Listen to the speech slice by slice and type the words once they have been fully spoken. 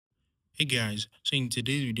Hey guys, so in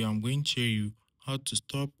today's video I'm going to show you how to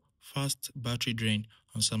stop fast battery drain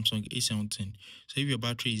on Samsung A17. So if your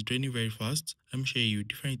battery is draining very fast, let me show you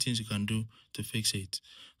different things you can do to fix it.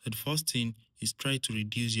 So the first thing is try to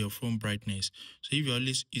reduce your phone brightness. So if you're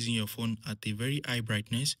always using your phone at a very high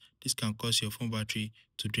brightness, this can cause your phone battery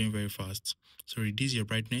to drain very fast. So reduce your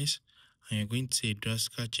brightness and you're going to see a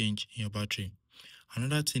drastic change in your battery.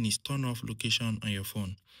 Another thing is turn off location on your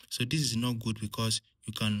phone. So this is not good because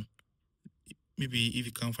you can maybe if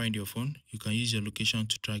you can't find your phone, you can use your location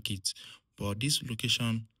to track it. But this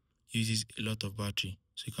location uses a lot of battery.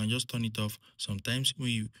 So you can just turn it off. Sometimes when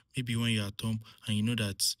you're at home and you know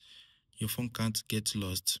that your phone can't get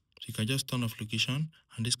lost. So you can just turn off location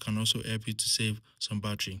and this can also help you to save some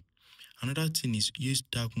battery. Another thing is use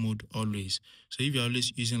dark mode always. So if you're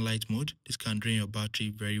always using light mode, this can drain your battery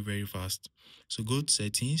very fast. So go to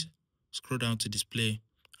settings, scroll down to display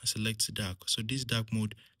and select dark. So this dark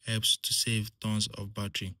mode helps to save tons of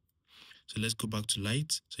battery. So let's go back to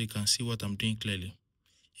light so you can see what I'm doing clearly.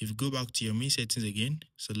 If you go back to your main settings again,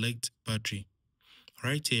 select battery.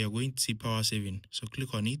 Right here, you're going to see power saving. So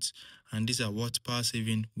click on it and these are what power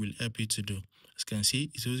saving will help you to do. As you can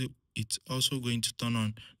see, it's also going to turn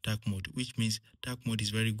on dark mode, which means dark mode is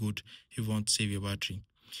very good if you want to save your battery.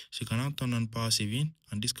 So you can now turn on power saving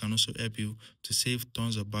and this can also help you to save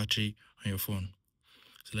tons of battery on your phone.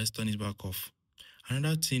 So let's turn it back off.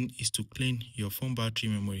 Another thing is to clean your phone battery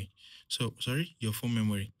memory. Your phone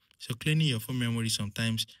memory. So cleaning your phone memory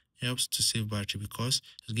sometimes helps to save battery because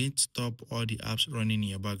it's going to stop all the apps running in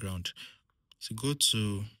your background. So go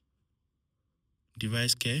to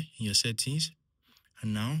device care in your settings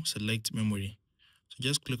and now select memory. So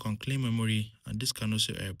just click on clean memory and this can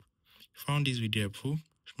also help. If you found this video helpful,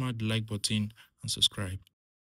 smash the like button and subscribe.